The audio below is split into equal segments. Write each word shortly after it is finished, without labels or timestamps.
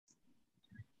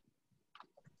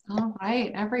All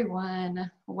right, everyone.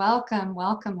 Welcome,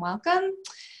 welcome, welcome.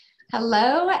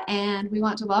 Hello, and we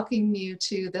want to welcome you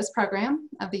to this program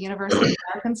of the University of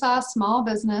Arkansas Small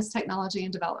Business Technology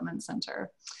and Development Center.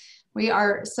 We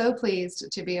are so pleased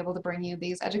to be able to bring you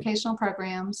these educational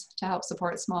programs to help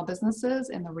support small businesses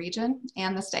in the region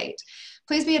and the state.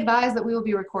 Please be advised that we will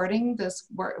be recording this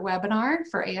webinar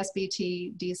for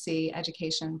ASBTDC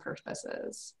education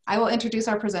purposes. I will introduce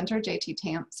our presenter, JT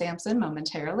Sampson,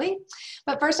 momentarily.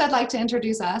 But first, I'd like to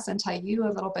introduce us and tell you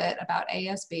a little bit about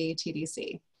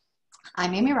ASBTDC.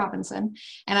 I'm Amy Robinson,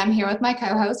 and I'm here with my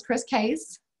co-host, Chris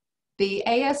Case. The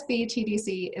ASB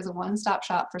TDC is a one-stop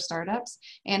shop for startups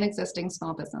and existing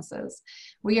small businesses.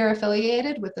 We are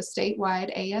affiliated with the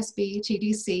statewide ASB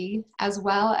TDC, as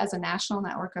well as a national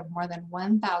network of more than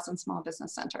 1,000 small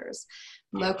business centers.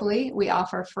 Locally, we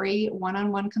offer free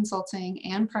one-on-one consulting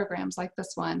and programs like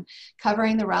this one,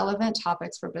 covering the relevant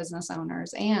topics for business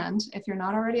owners. And if you're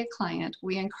not already a client,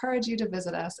 we encourage you to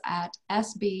visit us at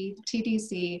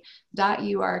sbtdc.uark.edu.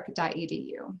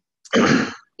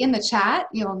 In the chat,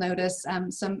 you'll notice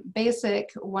some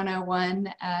basic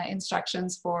 101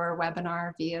 instructions for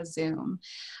webinar via Zoom.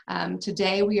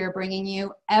 Today, we are bringing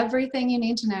you everything you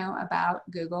need to know about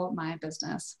Google My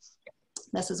Business.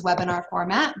 This is webinar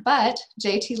format, but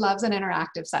JT loves an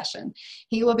interactive session.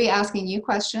 He will be asking you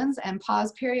questions and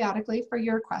pause periodically for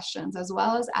your questions, as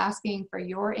well as asking for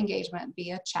your engagement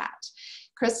via chat.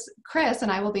 Chris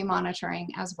and I will be monitoring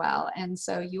as well, and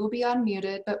so you will be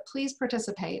unmuted, but please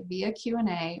participate via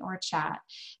Q&A or chat,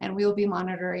 and we will be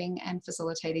monitoring and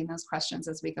facilitating those questions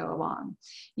as we go along.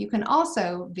 You can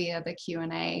also, via the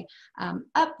Q&A,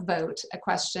 upvote a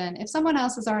question. If someone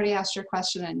else has already asked your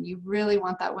question and you really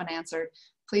want that one answered,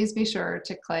 please be sure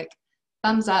to click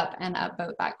thumbs up and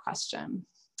upvote that question.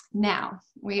 Now,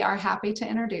 we are happy to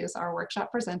introduce our workshop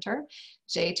presenter,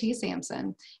 JT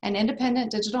Sampson, an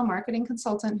independent digital marketing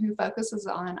consultant who focuses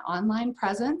on online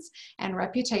presence and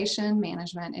reputation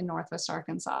management in Northwest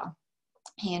Arkansas.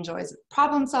 He enjoys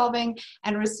problem solving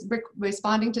and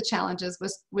responding to challenges,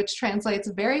 which translates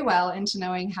very well into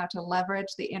knowing how to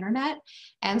leverage the internet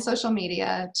and social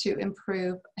media to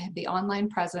improve the online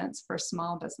presence for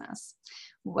small business.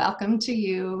 Welcome to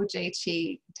you,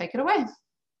 JT. Take it away.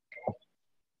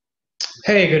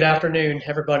 Hey, good afternoon,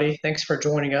 everybody. Thanks for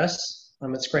joining us.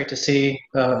 It's great to see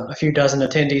a few dozen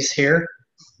attendees here.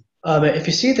 If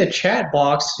you see the chat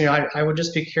box, I would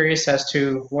just be curious as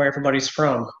to where everybody's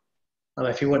from.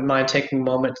 If you wouldn't mind taking a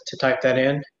moment to type that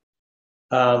in.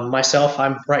 Myself,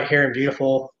 I'm right here in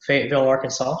beautiful Fayetteville,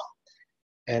 Arkansas,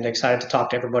 and excited to talk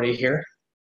to everybody here.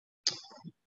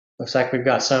 Looks like we've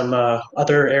got some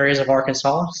other areas of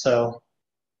Arkansas, so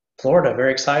Florida,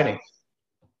 very exciting.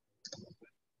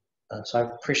 So I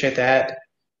appreciate that.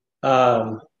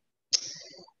 And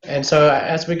so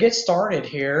as we get started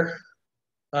here,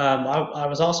 I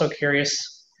was also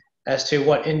curious as to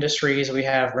what industries we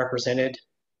have represented.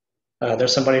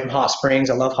 There's somebody from Hot Springs.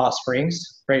 I love Hot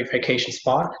Springs, great vacation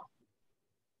spot.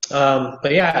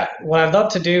 But yeah, what I'd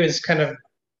love to do is kind of,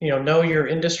 know your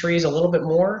industries a little bit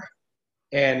more,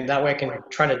 and that way I can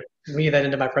try to weave that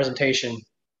into my presentation.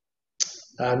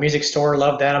 Music store,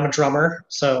 love that. I'm a drummer,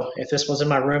 so if this was in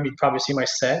my room, you'd probably see my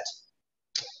set.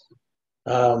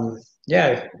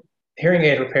 Yeah, hearing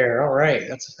aid repair. All right,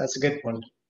 that's a good one.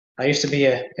 I used to be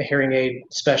a hearing aid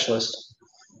specialist.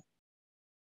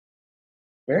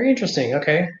 Very interesting.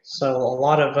 Okay, so a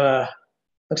lot of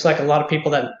looks like a lot of people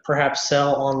that perhaps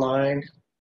sell online,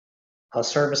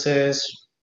 services,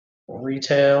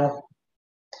 retail.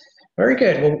 Very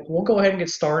good. We'll go ahead and get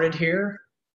started here.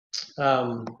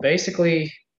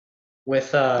 Basically,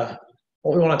 with what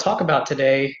we want to talk about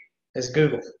today is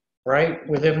Google, right?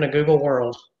 We live in a Google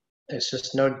world. It's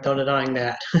just no denying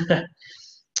that.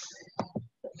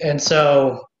 And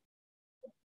so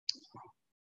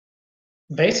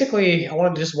basically, I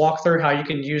wanted to just walk through how you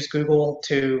can use Google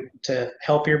to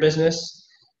help your business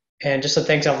and just some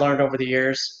things I've learned over the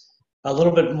years. A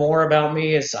little bit more about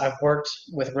me is I've worked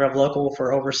with RevLocal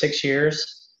for over 6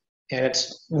 years, and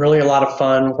it's really a lot of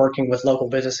fun working with local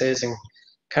businesses and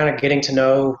kind of getting to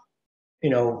know,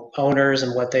 owners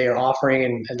and what they are offering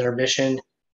and their mission.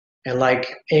 And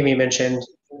like Amy mentioned,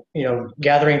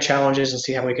 gathering challenges and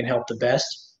see how we can help the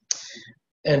best.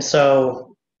 And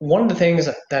so one of the things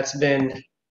that's been,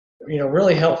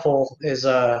 really helpful is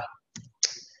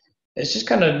just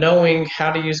kind of knowing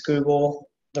how to use Google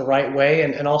the right way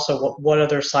and also what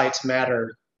other sites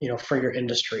matter, for your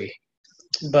industry.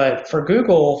 But for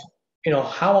Google,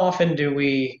 how often do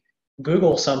we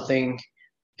Google something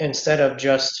instead of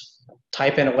just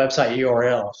type in a website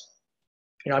URL?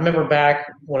 I remember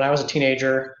back when I was a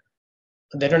teenager,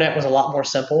 the internet was a lot more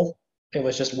simple. it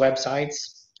was just websites.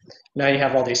 Now you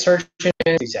have all these search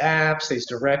engines, these apps, these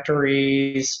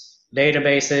directories,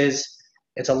 databases.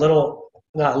 It's a little,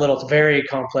 not little, it's very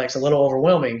complex, a little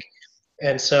overwhelming.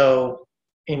 And so,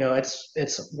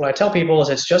 it's what I tell people is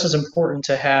it's just as important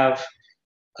to have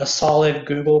a solid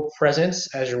Google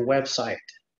presence as your website.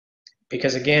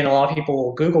 Because again, a lot of people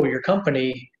will Google your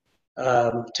company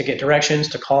to get directions,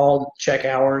 to call, check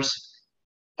hours,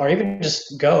 or even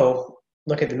just go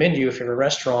look at the menu if you're a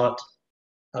restaurant.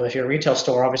 If you're a retail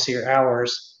store, obviously your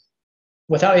hours,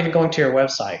 without even going to your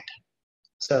website.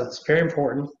 So it's very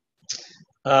important.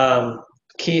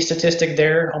 Key statistic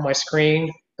there on my screen.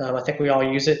 I think we all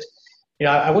use it.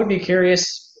 I would be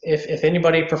curious if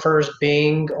anybody prefers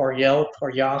Bing or Yelp or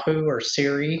Yahoo or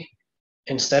Siri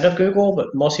instead of Google,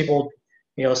 but most people,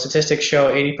 statistics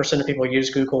show 80% of people use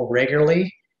Google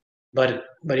regularly. But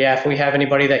yeah, if we have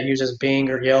anybody that uses Bing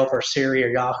or Yelp or Siri or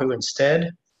Yahoo instead,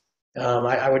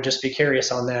 I would just be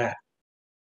curious on that.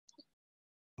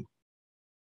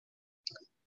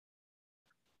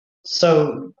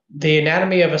 So the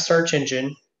anatomy of a search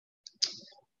engine,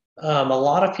 a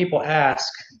lot of people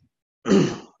ask,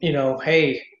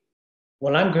 hey,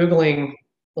 when I'm Googling,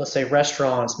 let's say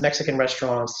restaurants, Mexican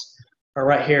restaurants, or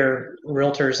right here,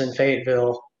 realtors in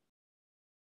Fayetteville,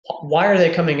 why are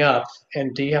they coming up?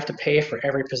 And do you have to pay for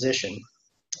every position?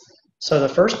 So the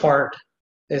first part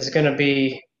is going to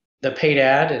be the paid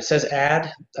ad. It says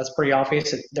ad. That's pretty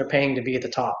obvious. They're paying to be at the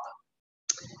top.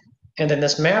 And then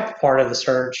this map part of the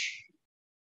search,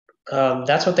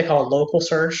 that's what they call local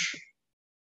search.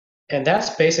 And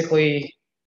that's basically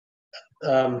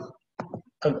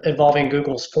involving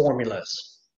Google's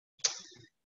formulas.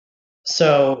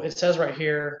 So it says right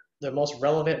here, the most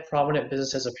relevant, prominent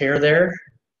businesses appear there.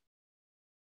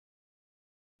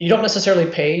 You don't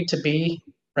necessarily pay to be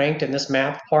ranked in this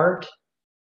map part,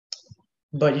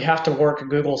 but you have to work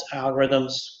Google's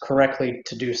algorithms correctly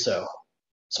to do so.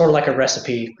 Sort of like a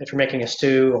recipe, if you're making a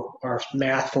stew or a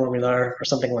math formula or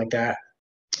something like that.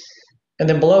 And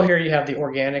then below here, you have the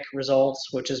organic results,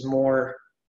 which is more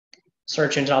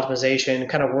search engine optimization,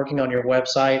 kind of working on your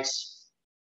websites.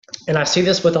 And I see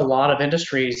this with a lot of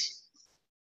industries.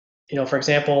 For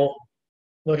example,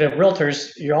 looking at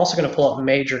realtors, you're also going to pull up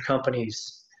major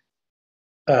companies.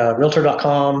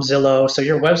 Realtor.com, Zillow. So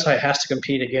your website has to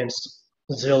compete against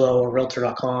Zillow or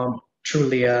Realtor.com,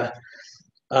 Trulia.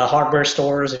 Hardware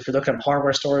stores, if you're looking at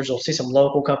hardware stores, you'll see some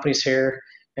local companies here,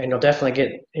 and you'll definitely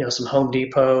get some Home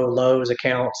Depot, Lowe's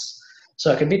accounts.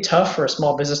 So it can be tough for a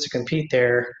small business to compete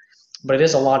there, but it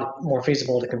is a lot more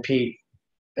feasible to compete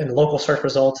in the local search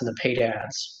results and the paid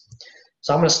ads.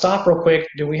 So I'm going to stop real quick.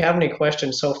 Do we have any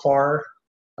questions so far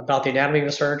about the anatomy of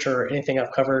the search or anything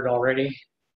I've covered already?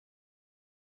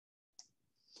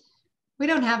 We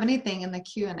don't have anything in the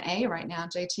Q&A right now,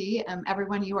 JT.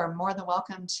 Everyone, you are more than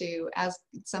welcome to, as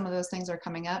some of those things are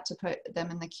coming up, to put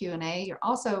them in the Q&A. You're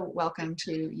also welcome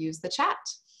to use the chat.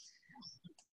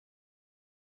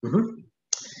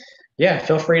 Yeah,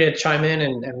 feel free to chime in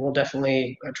and we'll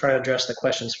definitely try to address the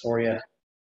questions for you.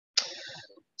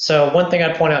 So one thing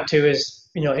I'd point out too is,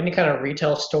 any kind of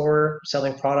retail store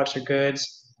selling products or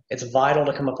goods, it's vital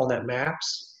to come up on that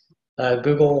maps.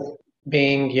 Google,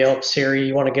 Bing, Yelp, Siri,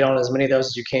 you want to get on as many of those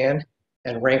as you can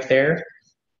and rank there.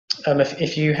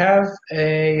 If you have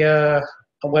a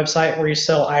website where you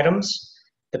sell items,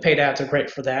 the paid ads are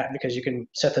great for that because you can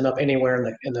set them up anywhere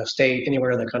in the state, anywhere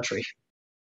in the country.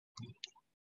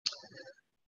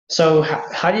 So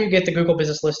how do you get the Google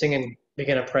business listing and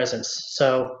begin a presence?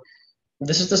 So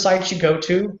this is the site you go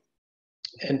to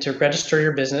and to register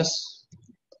your business.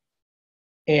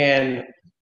 And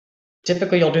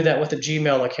typically you'll do that with a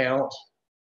Gmail account.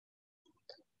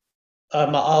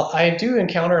 I do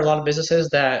encounter a lot of businesses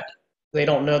that they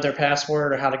don't know their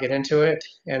password or how to get into it.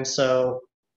 And so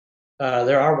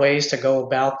there are ways to go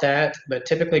about that. But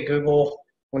typically Google,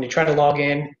 when you try to log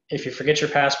in, if you forget your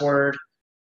password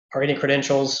or any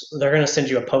credentials, they're going to send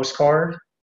you a postcard.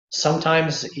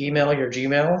 Sometimes email your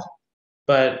Gmail,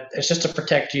 but it's just to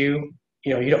protect you.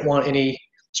 You don't want any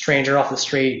stranger off the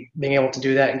street being able to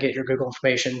do that and get your Google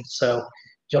information. So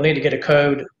you'll need to get a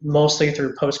code mostly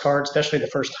through postcard, especially the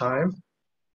first time,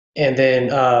 and then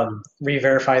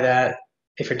re-verify that.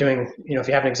 If you're doing, if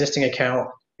you have an existing account,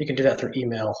 you can do that through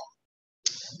email.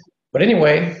 But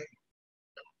anyway,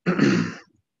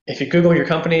 if you Google your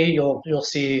company, you'll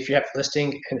see if you have a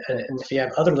listing and if you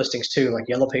have other listings too, like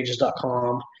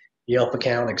yellowpages.com, Yelp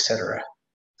account, etc.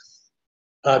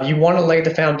 You want to lay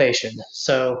the foundation.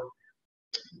 So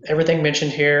everything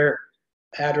mentioned here,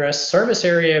 address, service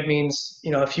area means,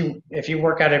 if you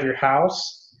work out of your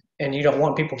house and you don't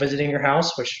want people visiting your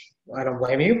house, which I don't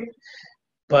blame you,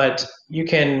 but you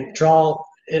can draw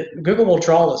it. Google will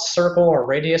draw a circle or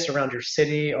radius around your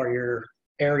city or your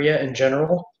area in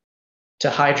general to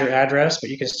hide your address,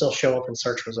 but you can still show up in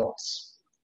search results.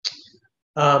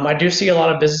 I do see a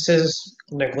lot of businesses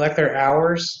neglect their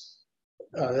hours.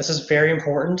 This is very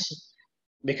important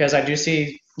because I do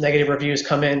see negative reviews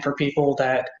come in for people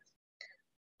that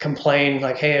complain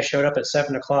like, hey, I showed up at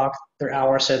 7 o'clock, their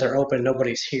hour said they're open,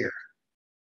 nobody's here.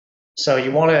 So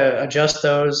you want to adjust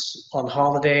those on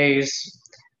holidays,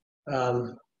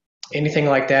 anything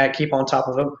like that, keep on top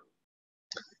of them.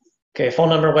 Okay, phone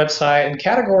number, website, and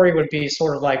category would be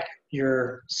sort of like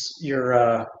your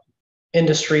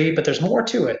industry, but there's more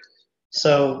to it.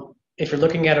 So if you're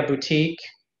looking at a boutique,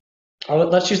 or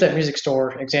let's use that music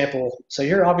store example. So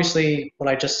you're obviously what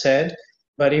I just said,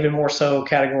 but even more so,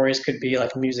 categories could be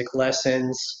like music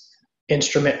lessons,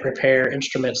 instrument repair,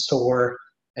 instrument store,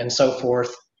 and so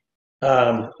forth.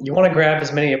 You want to grab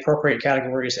as many appropriate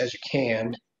categories as you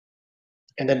can.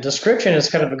 And then description is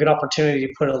kind of a good opportunity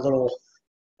to put a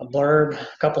blurb, a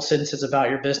couple sentences about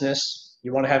your business.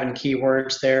 You want to have any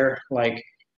keywords there, like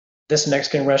this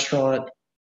Mexican restaurant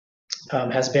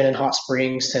has been in Hot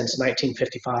Springs since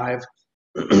 1955,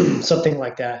 something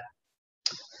like that.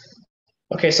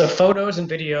 Okay, so photos and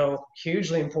video,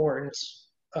 hugely important.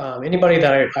 Anybody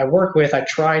that I work with, I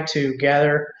try to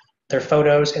gather their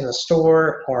photos in the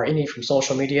store or any from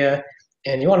social media,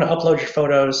 and you want to upload your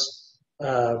photos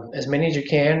as many as you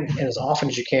can and as often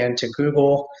as you can to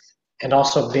Google and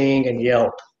also Bing and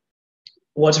Yelp.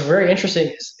 What's very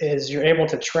interesting is you're able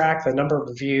to track the number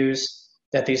of views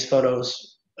that these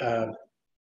photos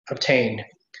obtain.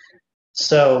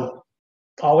 So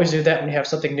always do that when you have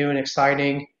something new and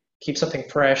exciting. Keep something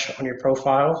fresh on your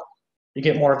profile. You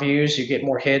get more views, you get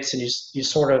more hits, and you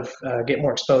sort of get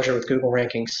more exposure with Google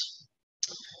rankings.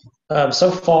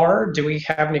 So far, do we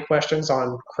have any questions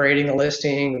on creating a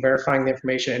listing, verifying the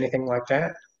information, anything like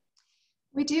that?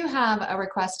 We do have a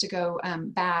request to go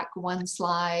back one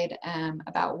slide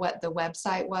about what the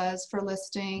website was for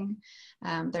listing.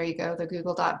 There you go, the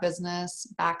google.business/business,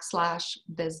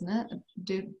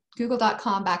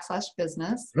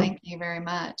 google.com/business. Thank you very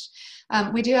much.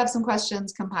 We do have some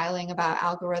questions compiling about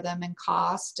algorithm and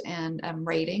cost and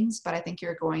ratings, but I think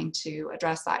you're going to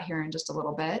address that here in just a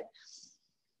little bit.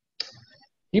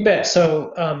 You bet.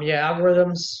 So yeah,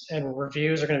 algorithms and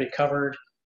reviews are going to be covered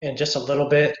in just a little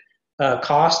bit.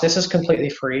 Cost, this is completely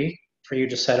free for you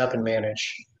to set up and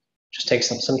manage. Just takes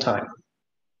some time.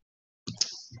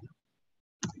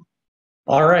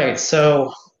 All right,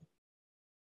 so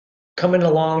coming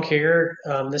along here,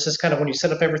 this is kind of when you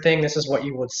set up everything, this is what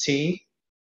you would see.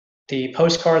 The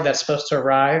postcard that's supposed to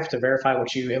arrive to verify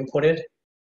what you inputted.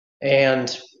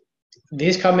 And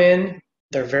these come in,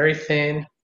 they're very thin,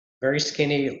 very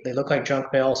skinny. They look like junk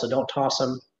mail, so don't toss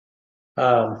them.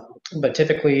 But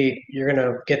typically, you're going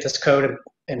to get this code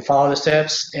and follow the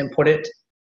steps, input it,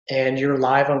 and you're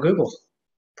live on Google.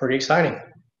 Pretty exciting.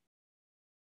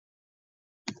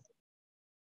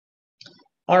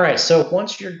 All right, so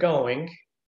once you're going,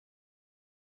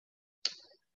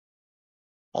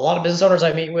 a lot of business owners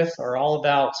I meet with are all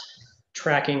about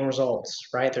tracking results,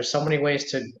 right? There's so many ways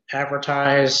to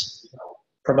advertise,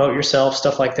 promote yourself,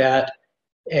 stuff like that,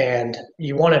 and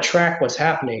you want to track what's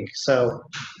happening. So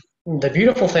the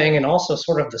beautiful thing and also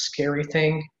sort of the scary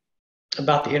thing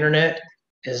about the internet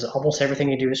is almost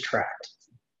everything you do is tracked.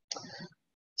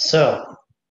 So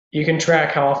you can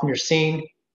track how often you're seen,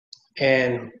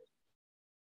 and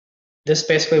this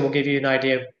basically will give you an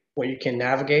idea of what you can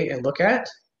navigate and look at.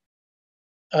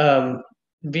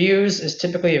 Views is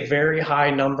typically a very high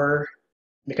number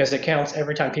because it counts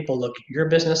every time people look your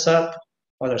business up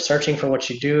or they're searching for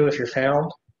what you do if you're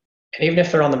found. And even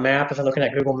if they're on the map, if they're looking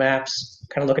at Google Maps,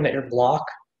 kind of looking at your block,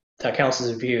 that counts as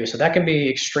a view. So that can be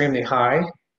extremely high.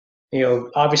 You know,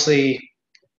 obviously,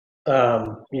 you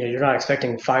know, you're not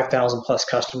expecting 5,000 plus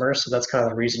customers, so that's kind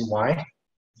of the reason why.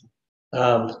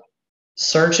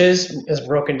 Searches is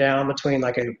broken down between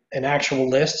like an actual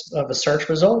list of a search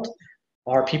result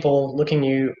or people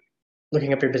looking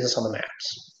up your business on the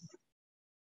maps.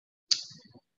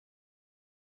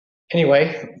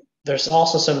 Anyway, there's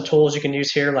also some tools you can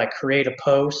use here, like create a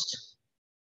post,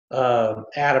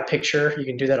 add a picture. You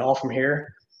can do that all from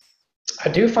here. I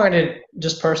do find it,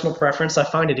 just personal preference, I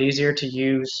find it easier to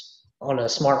use on a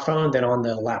smartphone than on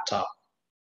the laptop.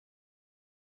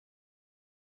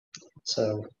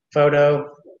 So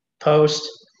photo, post,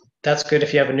 that's good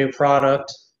if you have a new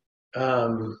product.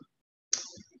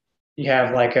 You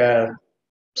have like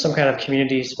some kind of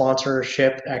community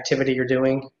sponsorship activity you're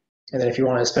doing. And then if you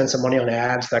want to spend some money on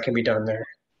ads, that can be done there.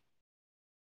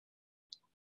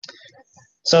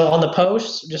 So on the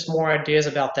posts, just more ideas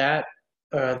about that.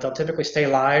 They'll typically stay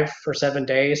live for 7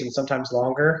 days and sometimes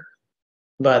longer,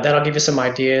 but that'll give you some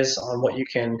ideas on what you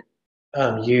can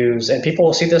use. And people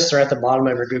will see this. They're at the bottom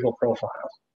of your Google profile.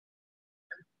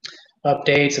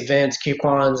 Updates, events,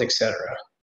 coupons, etc.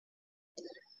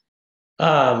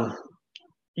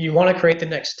 You want to create the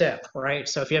next step, right?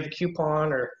 So if you have a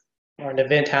coupon or an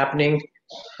event happening,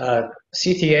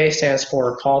 CTA stands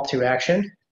for call to action,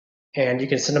 and you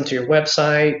can send them to your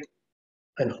website,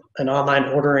 an online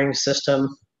ordering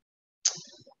system,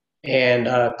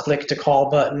 and click to call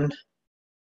button,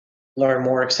 learn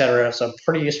more, etc. So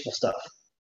pretty useful stuff.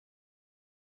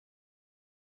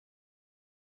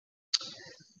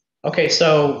 Okay,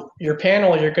 so your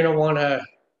panel, you're going to want to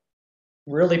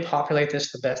really populate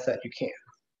this the best that you can.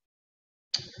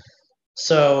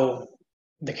 So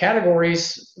the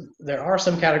categories, there are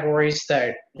some categories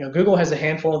that, Google has a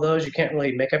handful of those. You can't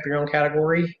really make up your own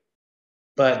category,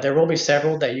 but there will be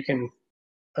several that you can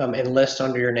enlist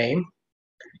under your name.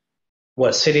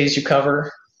 What cities you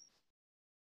cover,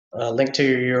 link to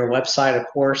your website, of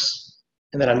course,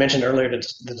 and then I mentioned earlier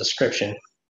the description.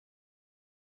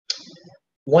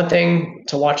 One thing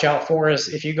to watch out for is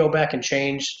if you go back and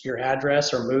change your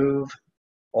address or move,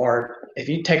 or if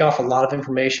you take off a lot of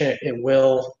information, it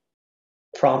will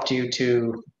prompt you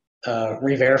to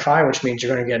re-verify, which means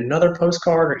you're going to get another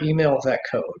postcard or email with that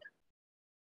code.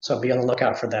 So be on the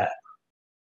lookout for that.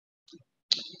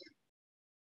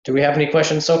 Do we have any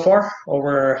questions so far? Or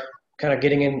we're kind of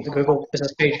getting in the Google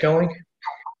business page going?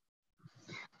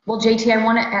 Well,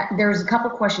 JT, there's a couple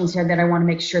questions here that I want to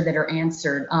make sure that are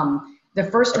answered. The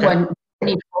first one,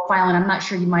 profile, and I'm not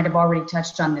sure you might have already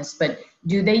touched on this, but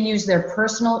do they use their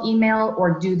personal email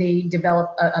or do they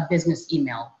develop a business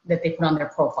email that they put on their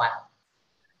profile?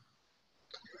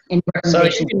 So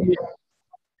you can use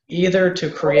either to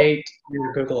create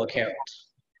your Google account.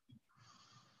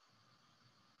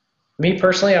 Me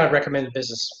personally, I would recommend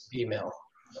business email.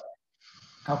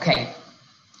 Okay.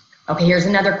 Okay, here's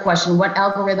another question. What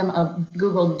algorithm of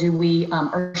Google do we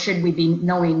or should we be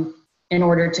knowing in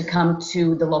order to come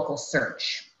to the local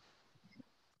search?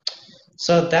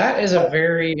 So that is a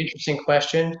very interesting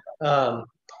question.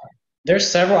 There's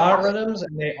several algorithms,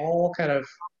 and they all kind of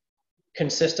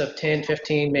consist of 10,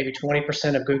 15, maybe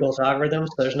 20% of Google's algorithms.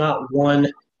 So there's not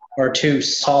one or two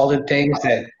solid things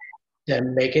that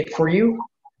make it for you.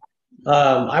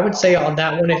 I would say on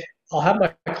that one, if I'll have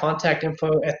my contact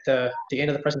info at the end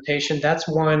of the presentation. That's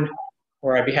one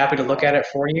where I'd be happy to look at it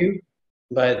for you.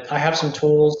 But I have some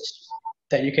tools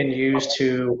that you can use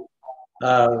to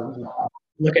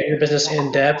look at your business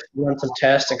in depth, run some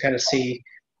tests, and kind of see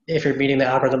if you're meeting the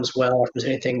algorithms well, or if there's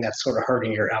anything that's sort of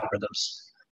hurting your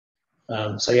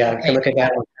algorithms. So yeah, I can look at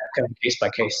that kind of case by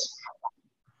case.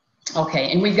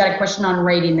 Okay, and we've got a question on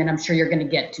rating that I'm sure you're going to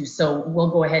get to, so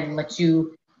we'll go ahead and let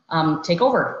you take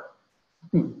over.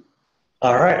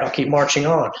 All right, I'll keep marching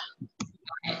on.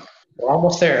 Okay. We're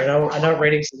almost there. I know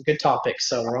ratings is a good topic,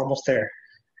 so we're almost there.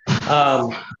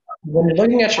 When you're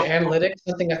looking at your analytics,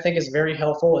 something I think is very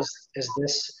helpful is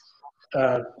this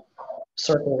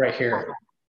circle right here.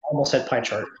 Almost said pie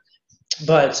chart.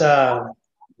 But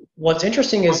what's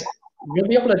interesting is you'll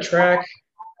be able to track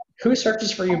who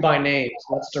searches for you by name.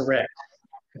 So that's direct.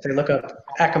 If they look up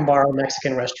Acambaro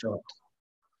Mexican restaurant.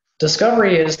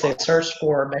 Discovery is they search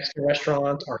for Mexican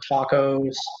restaurant or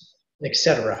tacos,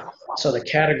 etc. So the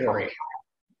category.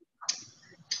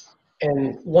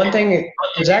 And one thing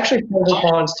is actually pros and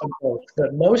cons to both.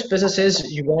 But most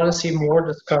businesses, you want to see more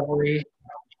discovery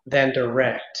than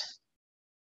direct.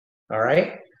 All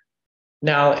right.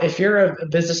 Now, if you're a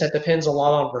business that depends a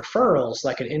lot on referrals,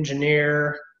 like an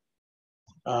engineer,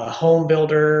 a home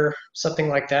builder, something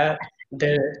like that,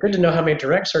 then it's good to know how many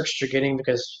direct searches you're getting,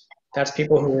 because that's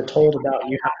people who are told about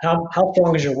you. How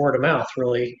strong is your word of mouth,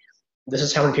 really? This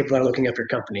is how many people are looking up your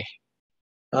company.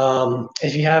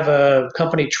 If you have a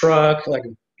company truck, like,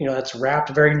 that's wrapped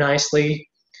very nicely,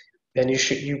 then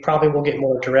you probably will get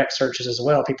more direct searches as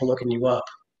well, people looking you up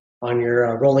on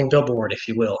your rolling billboard, if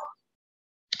you will.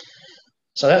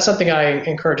 So that's something I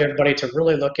encourage everybody to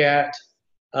really look at.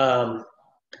 The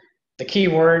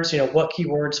keywords, what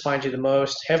keywords find you the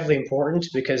most, heavily important,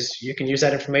 because you can use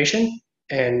that information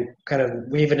and kind of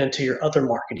weave it into your other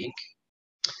marketing.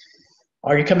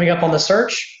 Are you coming up on the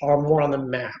search or more on the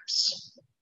maps?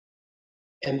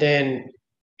 And then,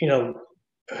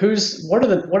 what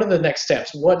are the next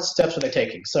steps? What steps are they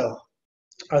taking? So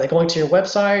are they going to your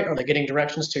website? Are they getting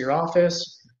directions to your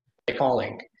office? Are they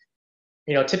calling?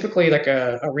 Typically like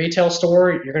a retail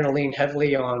store, you're going to lean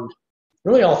heavily on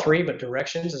really all three, but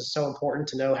directions is so important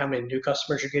to know how many new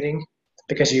customers you're getting,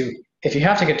 because you if you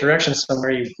have to get directions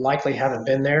somewhere, you likely haven't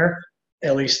been there,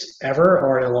 at least ever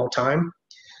or in a long time.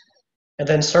 And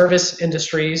then service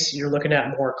industries, you're looking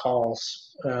at more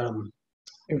calls,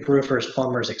 roofers,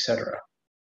 plumbers, etc.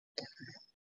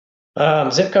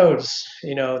 Zip codes,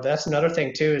 that's another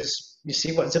thing too, is you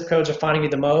see what zip codes are finding you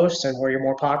the most and where you're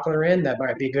more popular in. That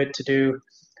might be good to do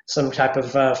some type of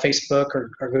Facebook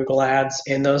or Google ads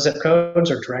in those zip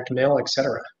codes, or direct mail,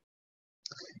 etc.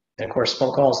 And of course,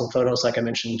 phone calls and photos, like I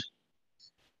mentioned.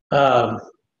 I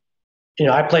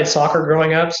played soccer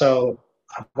growing up, so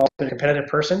I've always been a competitive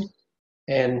person.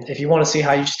 And if you want to see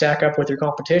how you stack up with your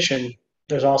competition,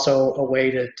 there's also a way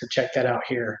to check that out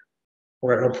here,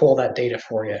 where it'll pull that data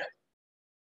for you.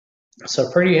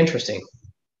 So pretty interesting.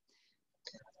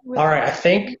 All right, I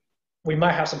think we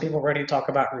might have some people ready to talk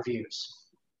about reviews.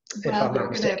 Well,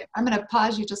 I'm going to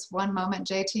pause you just one moment,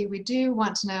 JT. We do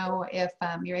want to know if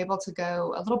you're able to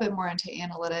go a little bit more into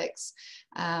analytics,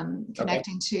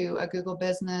 connecting to a Google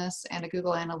Business and a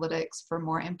Google Analytics for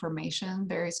more information,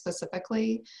 very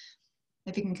specifically.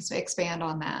 If you can expand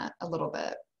on that a little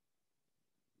bit.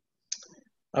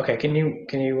 Okay, can you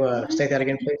state that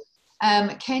again, please?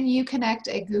 Can you connect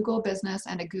a Google Business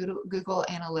and a Google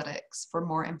Analytics for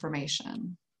more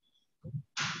information?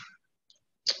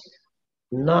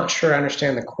 Not sure I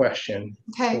understand the question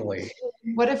fully.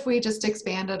 What if we just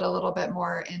expanded a little bit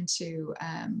more into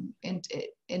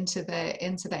the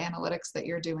analytics that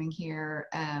you're doing here,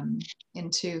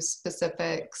 into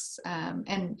specifics,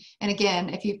 and again,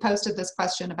 if you posted this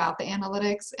question about the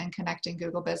analytics and connecting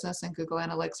Google Business and Google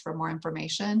Analytics for more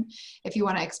information, if you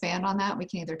want to expand on that, we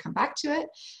can either come back to it,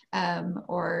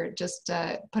 or just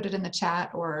put it in the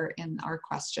chat or in our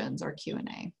questions or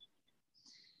Q&A.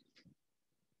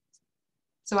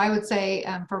 So I would say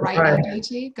for right now,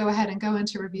 JT, go ahead and go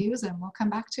into reviews and we'll come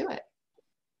back to it.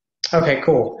 Okay,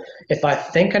 cool. If I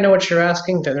think I know what you're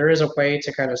asking, then there is a way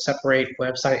to kind of separate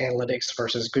website analytics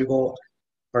versus Google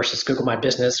My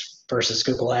Business versus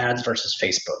Google Ads versus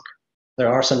Facebook. There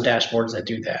are some dashboards that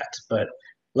do that, but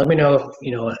let me know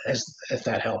if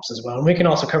that helps as well. And we can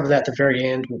also cover that at the very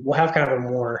end. We'll have kind of a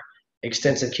more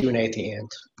extensive Q&A at the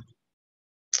end.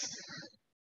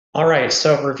 All right,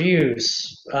 so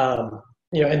reviews.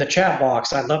 In the chat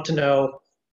box, I'd love to know,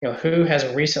 who has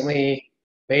recently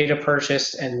made a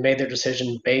purchase and made their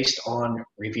decision based on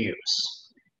reviews.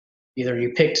 Either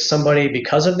you picked somebody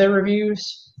because of their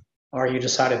reviews, or you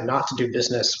decided not to do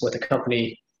business with a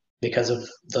company because of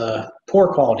the poor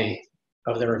quality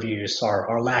of the reviews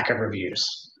or lack of reviews.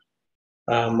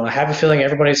 I have a feeling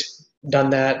everybody's done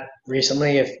that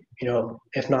recently,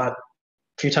 if not a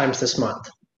few times this month.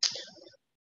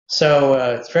 So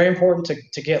it's very important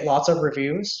to get lots of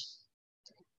reviews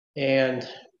and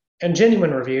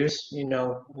genuine reviews,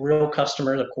 real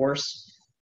customers, of course.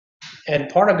 And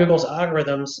part of Google's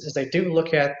algorithms is they do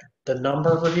look at the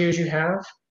number of reviews you have,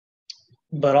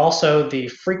 but also the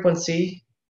frequency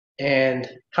and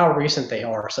how recent they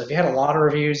are. So if you had a lot of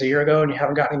reviews a year ago and you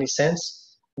haven't gotten any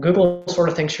since, Google sort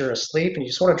of thinks you're asleep and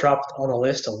you sort of dropped on the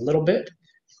list a little bit.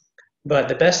 But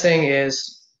the best thing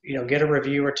is, get a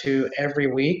review or two every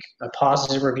week, a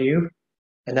positive review,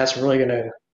 and that's really going to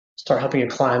start helping you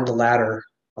climb the ladder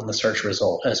on the search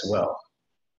result as well.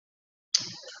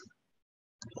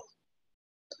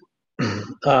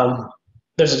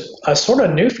 There's a sort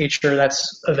of new feature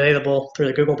that's available through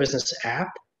the Google Business app,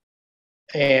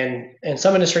 and in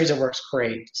some industries it works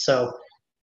great. So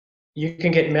you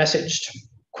can get messaged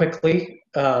quickly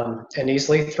and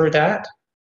easily through that.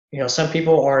 Some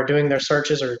people are doing their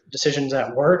searches or decisions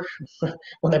at work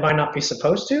when they might not be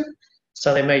supposed to,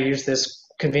 so they may use this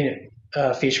convenient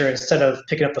feature instead of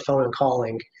picking up the phone and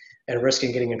calling and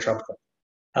risking getting in trouble.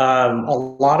 A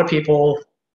lot of people,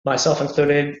 myself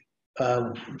included,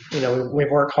 we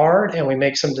work hard and we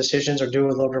make some decisions or do a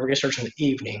little bit of research in the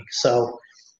evening. So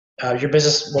your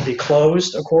business will be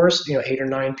closed, of course, 8 or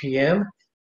 9 p.m.,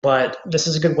 but this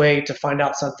is a good way to find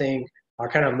out something or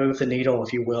kind of move the needle,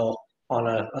 if you will, on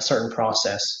a certain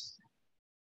process.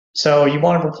 So you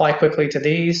want to reply quickly to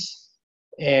these,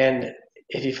 and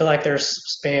if you feel like there's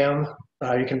spam,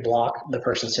 you can block the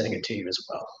person sending it to you as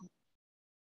well.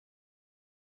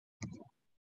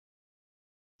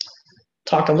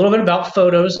 Talked a little bit about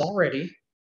photos already,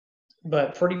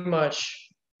 but pretty much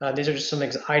these are just some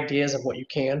ideas of what you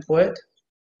can put,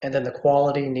 and then the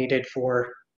quality needed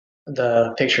for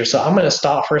the picture. So I'm going to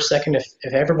stop for a second.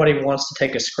 If everybody wants to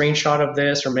take a screenshot of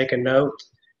this or make a note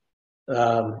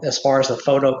as far as the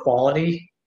photo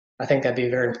quality, I think that'd be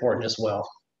very important as well.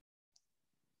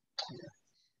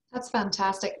 That's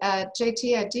fantastic.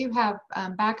 JT, I do have,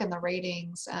 back in the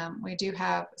ratings, we do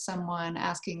have someone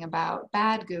asking about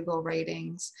bad Google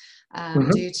ratings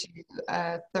due to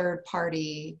a third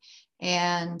party,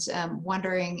 and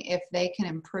wondering if they can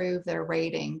improve their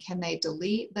rating. Can they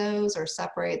delete those or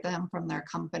separate them from their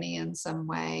company in some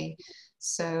way?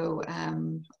 So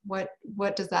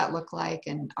what does that look like,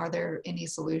 and are there any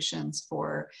solutions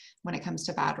for when it comes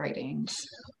to bad ratings?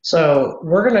 So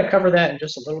we're going to cover that in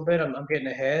just a little bit. I'm getting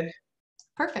ahead.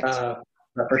 Perfect.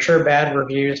 But for sure, bad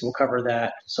reviews, we'll cover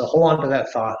that. So hold on to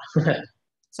that thought.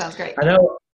 Sounds great. I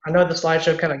know the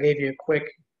slideshow kind of gave you a quick,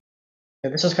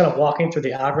 and this is kind of walking through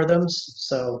the algorithms.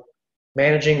 So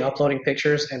managing, uploading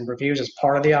pictures and reviews is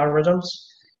part of the algorithms.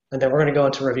 And then we're going to go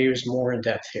into reviews more in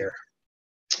depth here.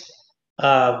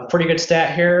 Pretty good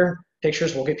stat here.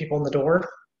 Pictures will get people in the door.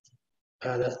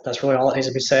 That's really all that needs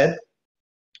to be said.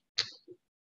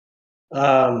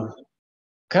 Kind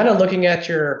of looking at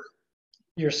your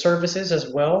services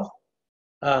as well.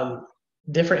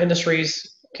 Different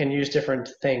industries can use different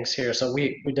things here. So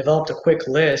we developed a quick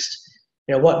list.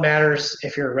 What matters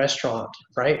if you're a restaurant,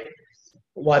 right?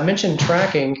 Well, I mentioned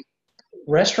tracking.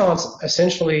 Restaurants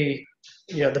essentially,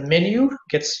 the menu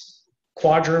gets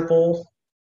quadruple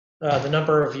the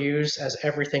number of views as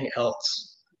everything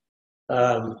else.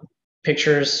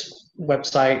 Pictures,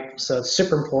 website, so it's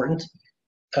super important.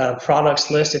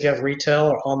 Products list, if you have retail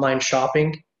or online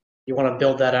shopping, you want to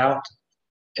build that out.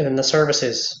 And then the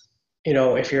services,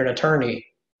 if you're an attorney,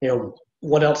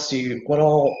 what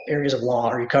all areas of law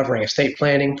are you covering? Estate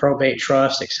planning, probate,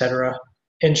 trust, etc.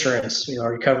 Insurance,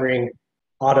 are you covering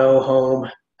auto, home,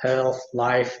 health,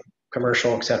 life,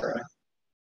 commercial, etc.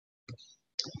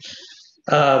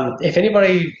 If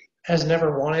anybody has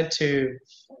never wanted to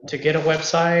get a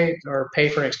website or pay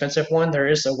for an expensive one, there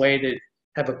is a way to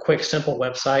have a quick, simple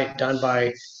website done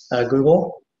by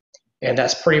Google. And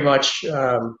that's pretty much,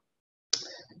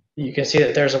 you can see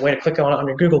that there's a way to click on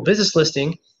your Google business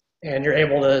listing, and you're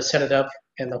able to set it up,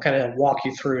 and they'll kind of walk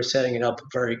you through setting it up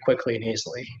very quickly and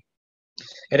easily.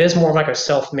 It is more like a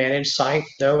self-managed site,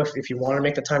 though. If you want to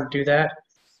make the time to do that,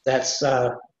 that's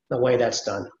the way that's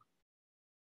done.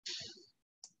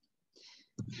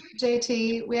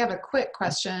 JT, we have a quick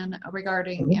question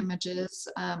regarding images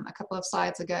a couple of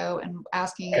slides ago, and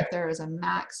asking if there is a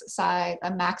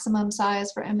maximum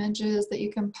size for images that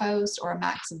you can post, or a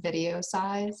max video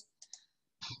size.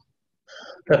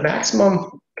 The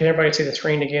maximum, can everybody see the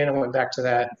screen again? I went back to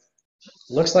that.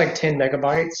 Looks like 10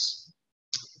 megabytes.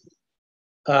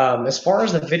 As far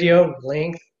as the video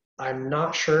length, I'm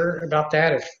not sure about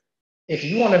that. If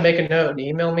you want to make a note and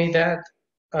email me that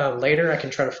later, I can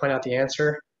try to find out the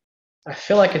answer. I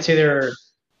feel like it's either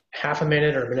half a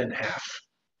minute or a minute and a half.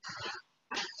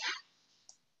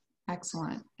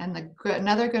 Excellent. And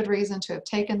another good reason to have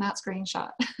taken that screenshot.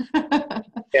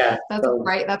 Yeah. That's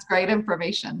great. That's great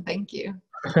information. Thank you.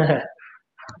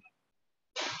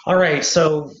 All right.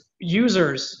 So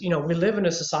users, we live in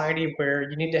a society where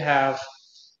you need to have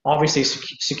obviously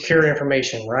secure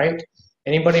information, right?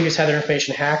 Anybody who's had their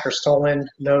information hacked or stolen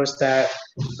knows that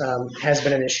has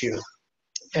been an issue.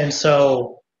 And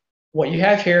so what you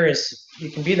have here is you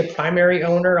can be the primary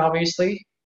owner, obviously,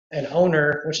 an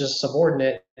owner, which is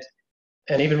subordinate,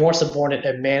 and even more subordinate,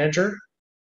 a manager.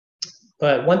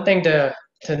 But one thing to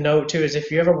note too is if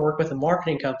you ever work with a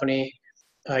marketing company,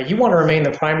 you want to remain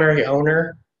the primary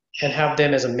owner and have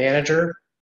them as a manager.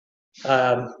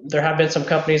 There have been some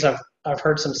companies, I've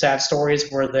heard some sad stories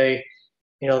where they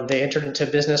entered into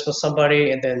business with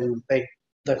somebody, and then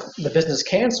the business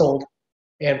canceled,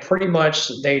 and pretty much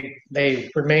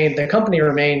the company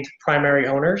remained primary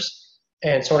owners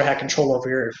and sort of had control over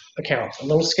your account. A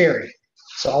little scary.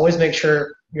 So always make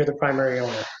sure you're the primary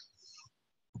owner.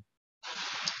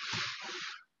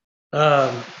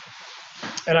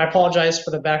 And I apologize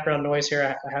for the background noise here.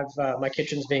 I have my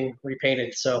kitchen's being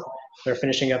repainted, so they're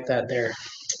finishing up that there.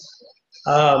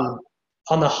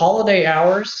 On the holiday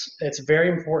hours, it's very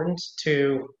important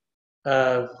to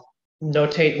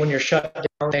notate when you're shut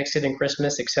down, Thanksgiving,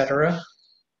 Christmas, etc.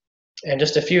 And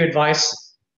just a few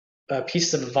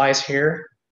pieces of advice here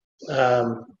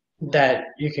that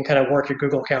you can kind of work your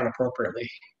Google account appropriately.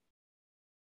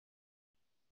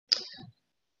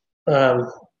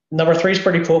 Number 3 is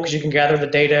pretty cool because you can gather the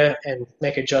data and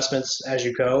make adjustments as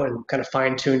you go and kind of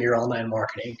fine tune your online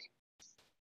marketing.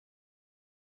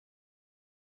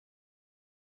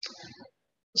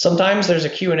 Sometimes there's a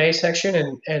Q&A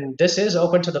section, and this is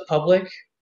open to the public.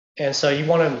 And so you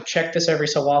want to check this every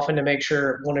so often to make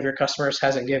sure one of your customers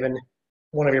hasn't given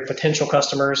one of your potential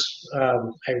customers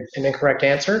an incorrect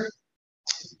answer.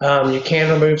 You can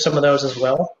remove some of those as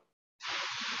well.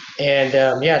 And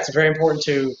yeah, it's very important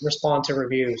to respond to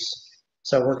reviews.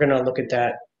 So we're going to look at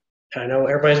that. I know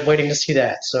everybody's waiting to see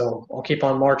that, so I'll keep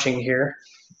on marching here.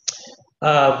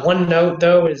 One note,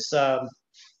 though, is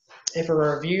if a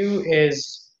review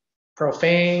is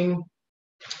profane,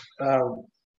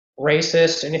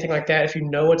 racist, anything like that, if you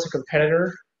know it's a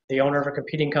competitor, the owner of a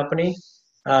competing company,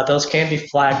 those can be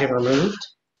flagged and removed.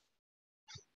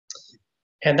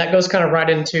 And that goes kind of right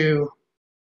into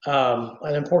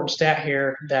an important stat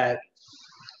here that,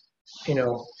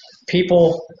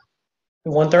 people,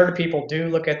 1/3 of people do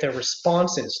look at their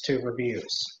responses to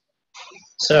reviews.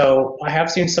 So I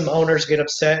have seen some owners get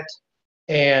upset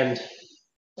and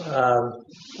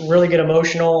really get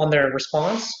emotional on their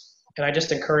response. And I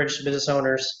just encourage business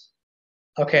owners,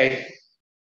 okay,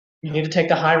 you need to take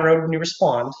the high road when you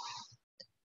respond,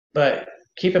 but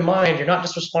keep in mind, you're not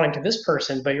just responding to this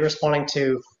person, but you're responding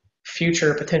to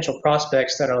future potential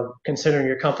prospects that are considering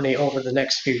your company over the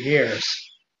next few years.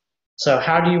 So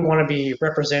how do you want to be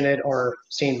represented or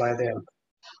seen by them?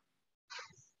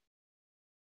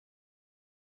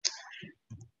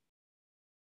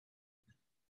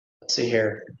 Let's see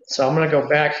here. So I'm going to go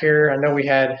back here. I know we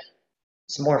had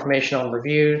some more information on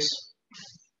reviews.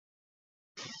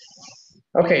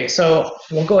 Okay, so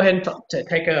we'll go ahead and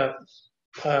take a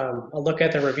look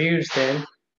at the reviews then.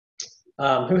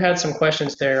 Who had some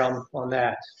questions there on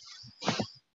that?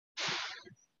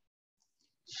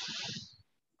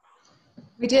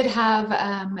 We did have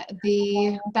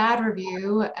the bad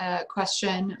review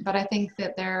question, but I think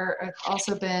that there have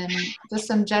also been just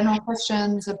some general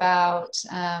questions about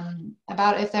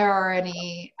if there are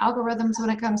any algorithms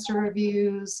when it comes to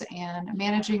reviews and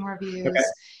managing reviews, okay,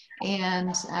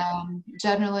 and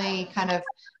generally kind of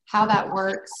how that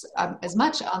works as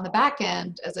much on the back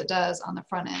end as it does on the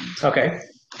front end. Okay,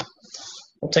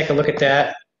 we'll take a look at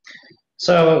that.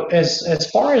 So as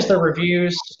far as the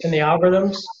reviews and the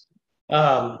algorithms,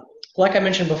 like I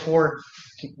mentioned before,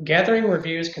 gathering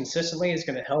reviews consistently is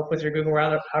going to help with your Google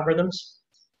algorithms.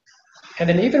 And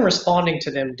then even responding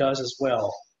to them does as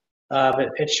well. But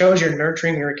it shows you're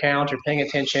nurturing your account, you're paying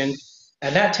attention,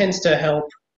 and that tends to help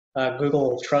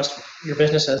Google trust your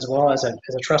business as well as a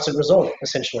trusted result,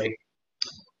 essentially.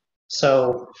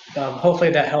 So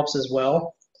hopefully that helps as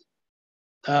well.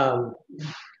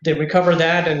 Did we cover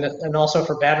that? And also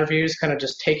for bad reviews, kind of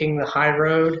just taking the high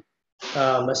road,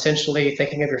 essentially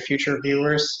thinking of your future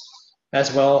viewers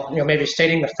as well, maybe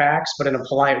stating the facts, but in a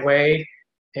polite way.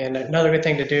 And another good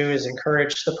thing to do is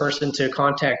encourage the person to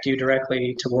contact you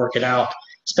directly to work it out,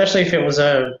 especially if it was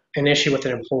an issue with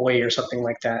an employee or something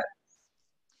like that.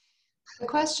 The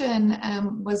question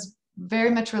was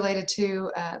very much related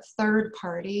to third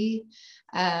party,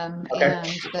 okay, and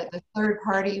that the third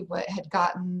party had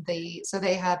gotten so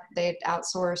they had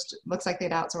outsourced, looks like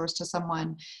they'd outsourced to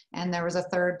someone, and there was a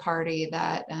third party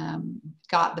that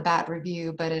got the bad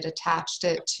review, but it attached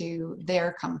it to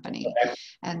their company. Okay.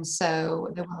 And so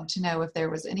they wanted to know if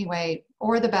there was any way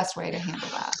or the best way to handle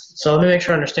that. So let me make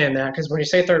sure I understand that, because when you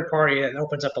say third party, it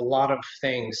opens up a lot of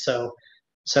things. So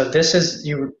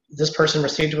this person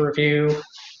received a review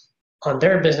on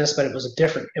their business, but it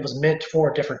was meant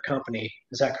for a different company.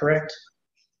 Is that correct?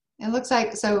 It looks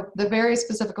like, so the very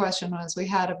specific question was, we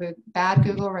had a bad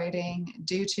Google rating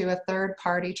due to a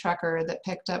third-party trucker that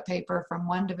picked up paper from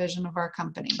one division of our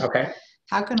company. Okay.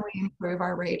 How can we improve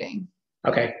our rating?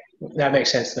 Okay, that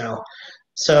makes sense now.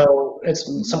 So it's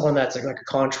someone that's like a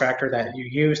contractor that you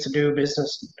use to do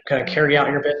business, kind of carry out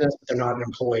your business, but they're not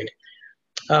employed.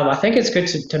 I think it's good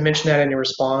to mention that in your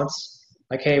response.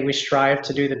 Like, hey, we strive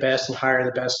to do the best and hire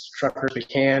the best truckers we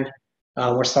can.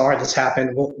 We're sorry this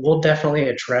happened. We'll definitely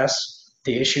address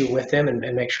the issue with them and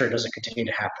make sure it doesn't continue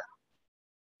to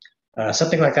happen.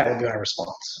 Something like that would be our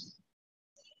response.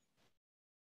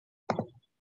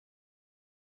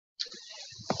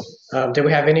 Do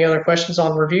we have any other questions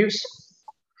on reviews?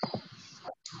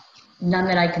 None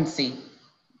that I can see.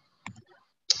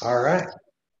 All right.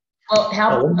 Well,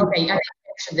 okay, I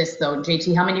answer this though,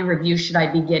 JT. How many reviews should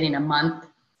I be getting a month?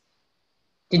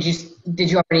 Did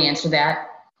you already answer that?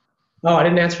 Oh, I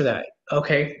didn't answer that.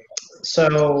 Okay,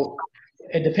 so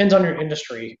it depends on your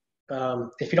industry.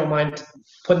 If you don't mind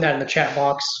putting that in the chat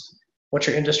box, what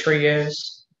your industry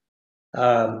is,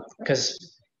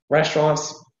 because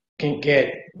restaurants can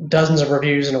get dozens of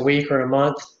reviews in a week or a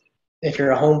month. If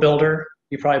you're a home builder,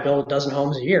 you probably build a dozen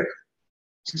homes a year.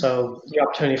 So the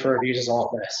opportunity for reviews is a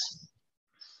lot less.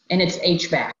 And it's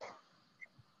HVAC.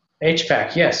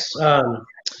 HVAC, yes.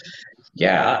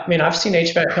 Yeah, I mean, I've seen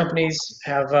HVAC companies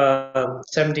have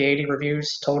 70, 80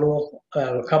 reviews total,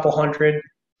 a couple hundred.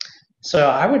 So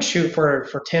I would shoot for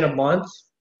 10 a month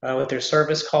with their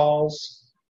service calls,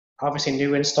 obviously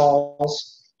new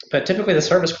installs, but typically the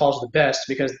service calls are the best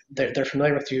because they're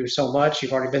familiar with you so much.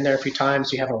 You've already been there a few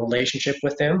times. You have a relationship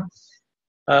with them.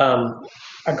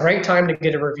 A great time to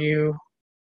get a review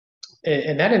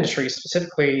in that industry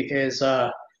specifically is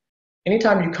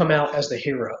anytime you come out as the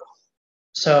hero.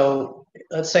 So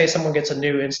let's say someone gets a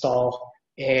new install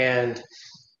and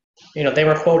they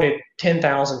were quoted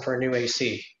 10,000 for a new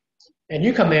AC, and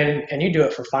you come in and you do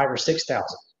it for 5 or 6,000.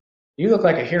 You look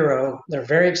like a hero. They're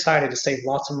very excited to save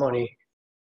lots of money.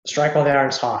 Strike while the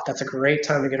iron's hot. That's a great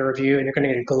time to get a review, and you're going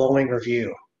to get a glowing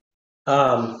review.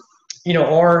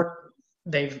 Or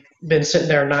they've been sitting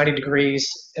there 90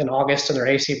 degrees in August and their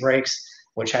AC breaks,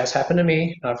 which has happened to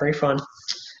me. Not very fun.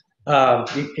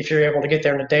 If you're able to get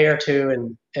there in a day or two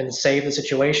and save the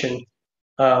situation,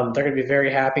 they're going to be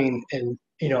very happy and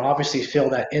obviously feel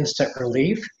that instant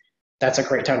relief. That's a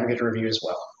great time to get a review as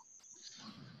well.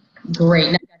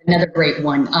 Great. Now, another great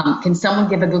one. Can someone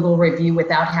give a Google review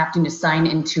without having to sign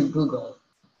into Google?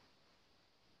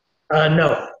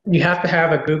 No, you have to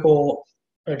have a Google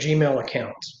or Gmail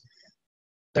account.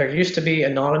 There used to be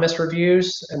anonymous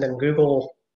reviews, and then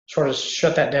Google sort of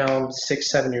shut that down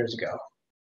 6-7 years ago.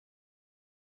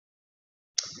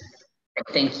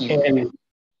 Thank you.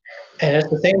 And it's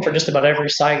the same for just about every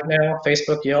site now: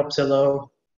 Facebook, Yelp, Zillow,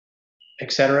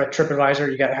 etc.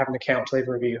 TripAdvisor. You got to have an account to leave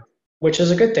a review, which is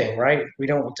a good thing, right? We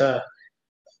don't.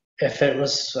 If it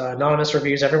was anonymous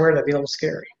reviews everywhere, that'd be a little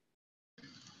scary.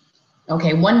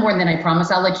 Okay, one more, and then I promise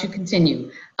I'll let you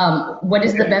continue. What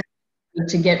is the best way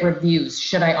to get reviews?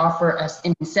 Should I offer an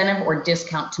incentive or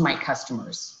discount to my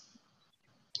customers?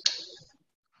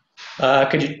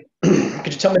 Could you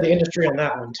tell me the industry on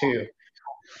that one too?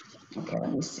 Okay,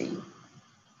 let me see.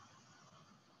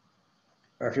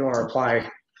 Or if you want to reply,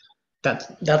 that's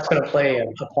going to play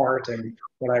a part in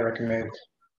what I recommend.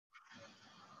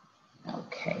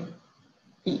 Okay,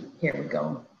 here we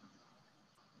go.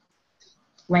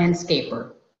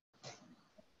 Landscaper,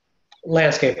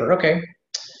 okay.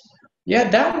 Yeah,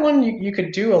 that one you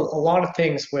could do a lot of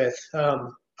things with.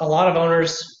 A lot of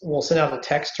owners will send out a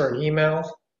text or an email.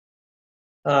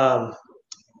 I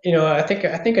think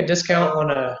a discount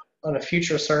on a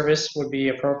future service would be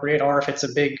appropriate, or if it's a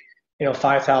big,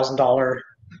 $5,000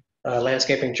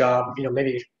 landscaping job,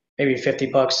 maybe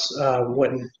 $50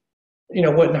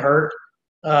 wouldn't hurt.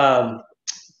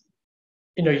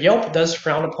 Yelp does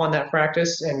frown upon that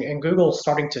practice, and Google's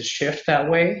starting to shift that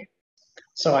way.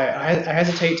 So I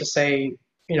hesitate to say,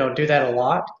 do that a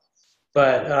lot.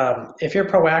 But if you're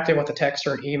proactive with a text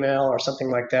or an email or something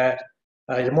like that,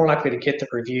 you're more likely to get the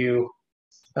review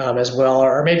as well.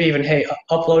 Or maybe even, hey,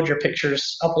 upload your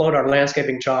pictures, upload our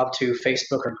landscaping job to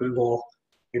Facebook or Google,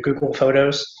 your Google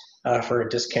Photos for a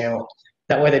discount.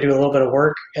 That way they do a little bit of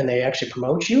work and they actually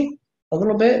promote you a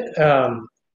little bit.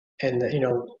 And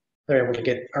they're able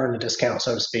to earn a discount,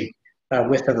 so to speak,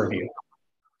 with the review.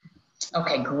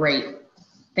 Okay, great.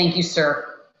 Thank you,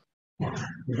 sir.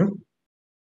 Mm-hmm.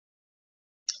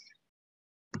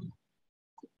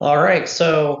 All right,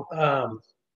 so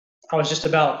I was just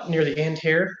about near the end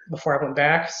here before I went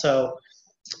back. So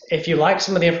if you like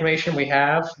some of the information we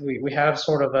have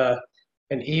sort of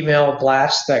an email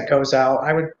blast that goes out.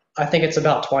 I think it's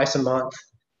about twice a month,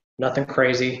 nothing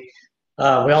crazy. We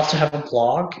also have a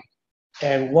blog.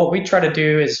 And what we try to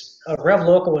do is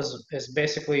RevLocal is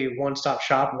basically one-stop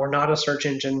shop. We're not a search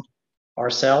engine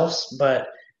ourselves, but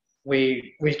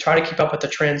we try to keep up with the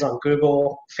trends on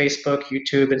Google, Facebook,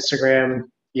 YouTube, Instagram,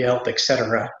 Yelp,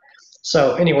 etc.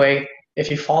 So anyway,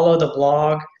 if you follow the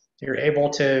blog, you're able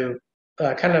to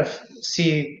kind of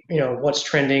see what's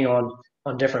trending on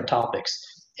different topics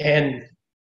and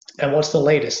what's the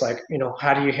latest, like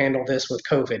how do you handle this with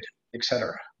COVID,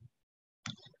 etc.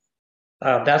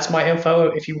 That's my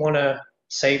info. If you want to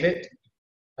save it,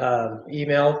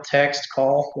 email, text,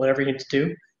 call, whatever you need to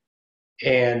do.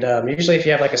 And usually if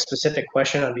you have like a specific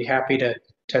question, I'd be happy to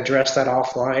address that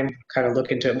offline, kind of look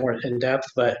into it more in depth.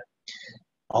 But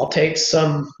I'll take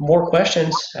some more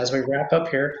questions as we wrap up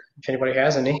here, if anybody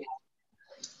has any.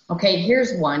 Okay,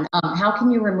 here's one. How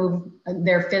can you remove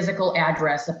their physical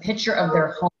address, a picture of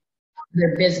their home,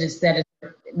 their business that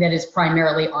is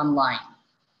primarily online?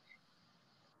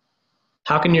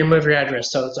 How can you remove your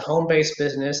address? So it's a home-based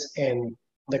business and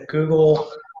the Google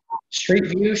Street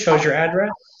View shows your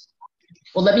address?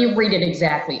 Well, let me read it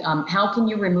exactly. How can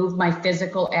you remove my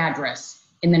physical address,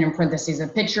 and then in parentheses, a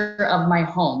picture of my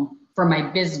home for my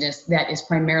business that is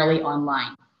primarily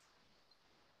online?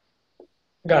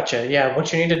 Gotcha. Yeah,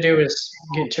 what you need to do is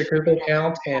get your Google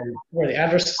account, and where the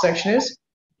address section is,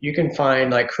 you can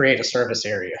find like create a service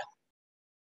area.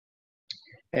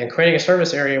 And creating a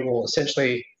service area will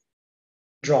essentially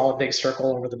draw a big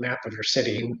circle over the map of your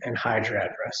city and hide your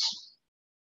address.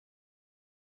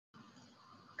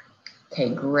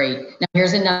 Okay, great. Now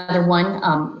here's another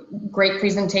one. Great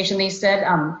presentation, they said.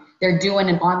 They're doing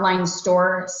an online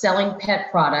store selling pet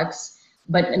products,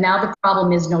 but now the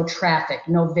problem is no traffic,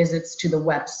 no visits to the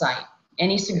website.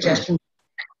 Any suggestions?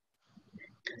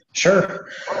 Sure.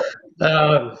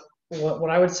 What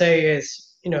I would say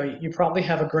is, you probably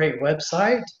have a great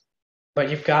website, but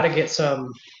you've got to get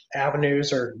some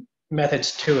avenues or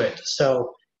methods to it.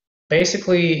 So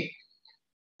basically,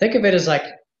 think of it as like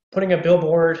putting a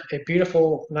billboard, a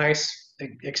beautiful, nice,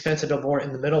 expensive billboard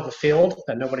in the middle of a field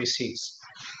that nobody sees.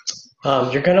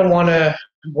 You're going to want to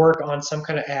work on some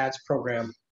kind of ads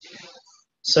program.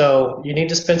 So you need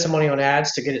to spend some money on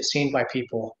ads to get it seen by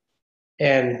people.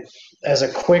 And as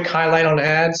a quick highlight on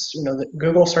ads, the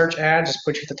Google search ads just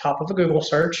put you at the top of a Google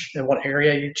search and what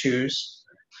area you choose.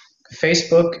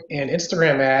 Facebook and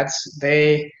Instagram ads,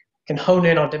 they can hone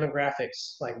in on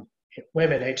demographics like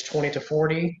women age 20 to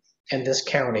 40 in this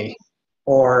county,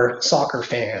 or soccer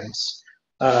fans.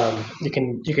 You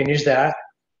can use that.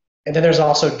 And then there's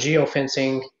also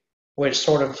geofencing, which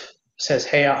sort of says,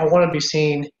 hey, I want to be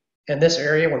seen in this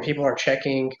area when people are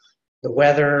checking the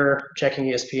weather, checking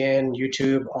ESPN,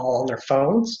 YouTube, all on their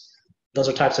phones. Those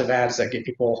are types of ads that get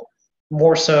people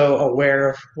more so aware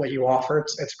of what you offer.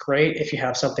 It's great if you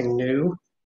have something new,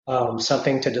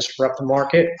 something to disrupt the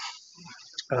market.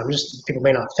 Just people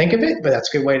may not think of it, but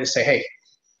that's a good way to say, hey,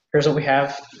 here's what we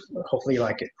have. Hopefully you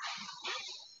like it.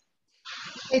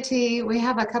 JT, we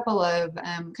have a couple of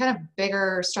kind of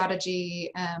bigger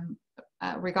strategy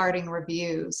regarding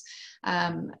reviews.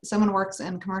 Someone works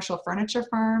in a commercial furniture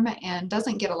firm and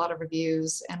doesn't get a lot of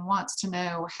reviews and wants to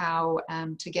know how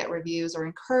to get reviews or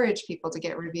encourage people to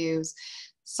get reviews.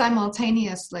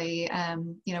 Simultaneously,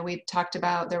 we talked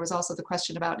about, there was also the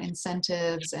question about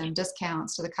incentives and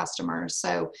discounts to the customers.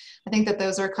 So I think that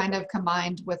those are kind of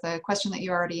combined with a question that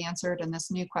you already answered and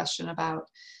this new question about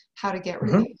how to get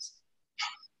reviews.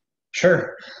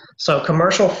 Sure. So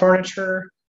commercial furniture,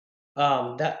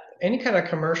 that any kind of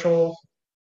commercial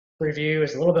review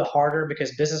is a little bit harder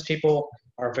because business people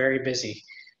are very busy.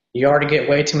 You already get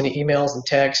way too many emails and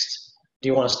texts. Do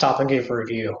you want to stop and give a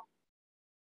review?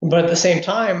 But at the same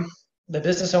time, the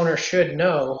business owner should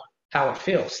know how it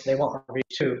feels. They want a review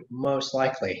too, most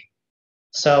likely.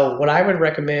 So what I would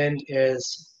recommend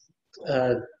is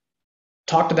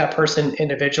talk to that person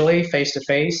individually, face to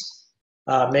face,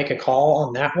 make a call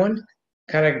on that one,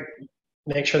 kind of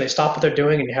make sure they stop what they're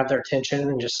doing and you have their attention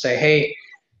and just say, hey,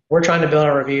 we're trying to build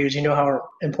our reviews. You know how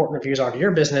important reviews are to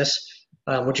your business.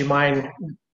 Would you mind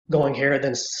going here?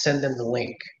 Then send them the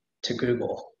link to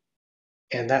Google.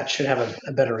 And that should have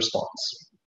a better response.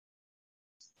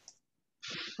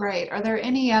 Right. Are there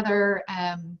any other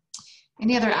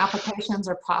applications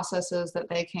or processes that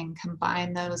they can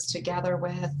combine those together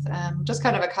with? Just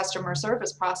kind of a customer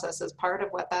service process as part of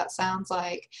what that sounds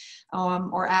like,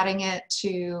 or adding it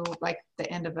to like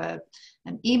the end of an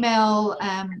email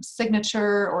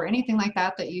signature or anything like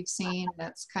that that you've seen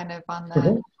that's kind of on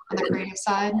the creative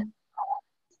side?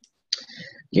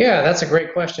 Yeah, that's a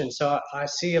great question. So I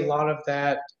see a lot of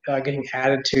that getting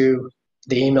added to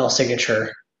the email signature.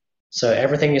 So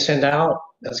everything you send out,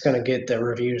 that's going to get the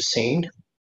reviews seen.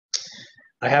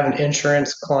 I have an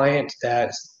insurance client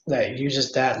that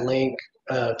uses that link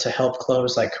to help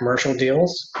close like commercial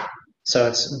deals. So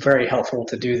it's very helpful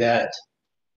to do that.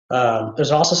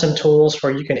 There's also some tools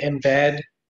where you can embed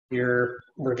your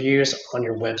reviews on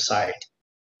your website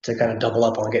to kind of double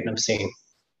up on getting them seen.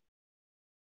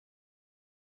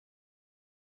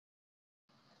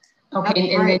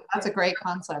 Okay, that's a great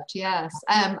concept. Yes,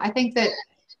 I think that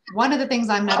one of the things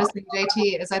I'm noticing,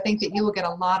 JT, is I think that you will get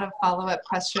a lot of follow-up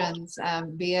questions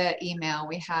via email.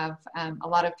 We have a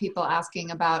lot of people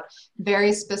asking about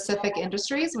very specific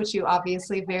industries, which you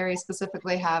obviously very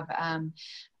specifically have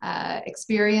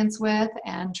experience with,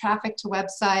 and traffic to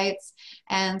websites,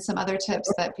 and some other tips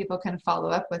that people can follow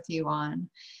up with you on.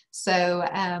 So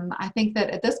I think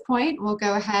that at this point, we'll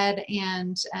go ahead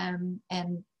and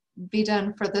be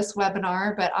done for this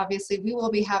webinar, but obviously we will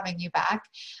be having you back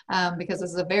because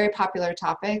this is a very popular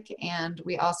topic, and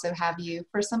we also have you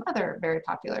for some other very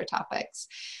popular topics.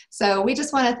 So we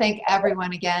just want to thank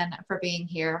everyone again for being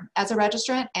here. As a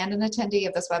registrant and an attendee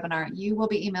of this webinar, you will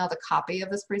be emailed a copy of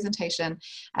this presentation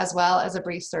as well as a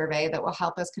brief survey that will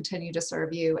help us continue to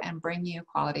serve you and bring you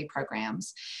quality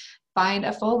programs. Find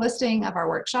a full listing of our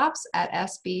workshops at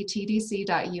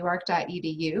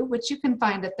sbtdc.uark.edu, which you can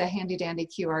find at the handy dandy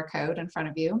QR code in front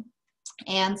of you.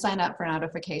 and sign up for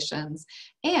notifications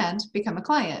and become a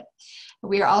client.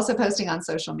 We are also posting on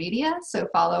social media, so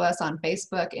follow us on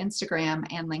Facebook, Instagram,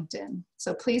 and LinkedIn.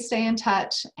 So please stay in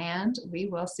touch, and we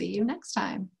will see you next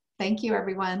time. Thank you,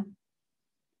 everyone.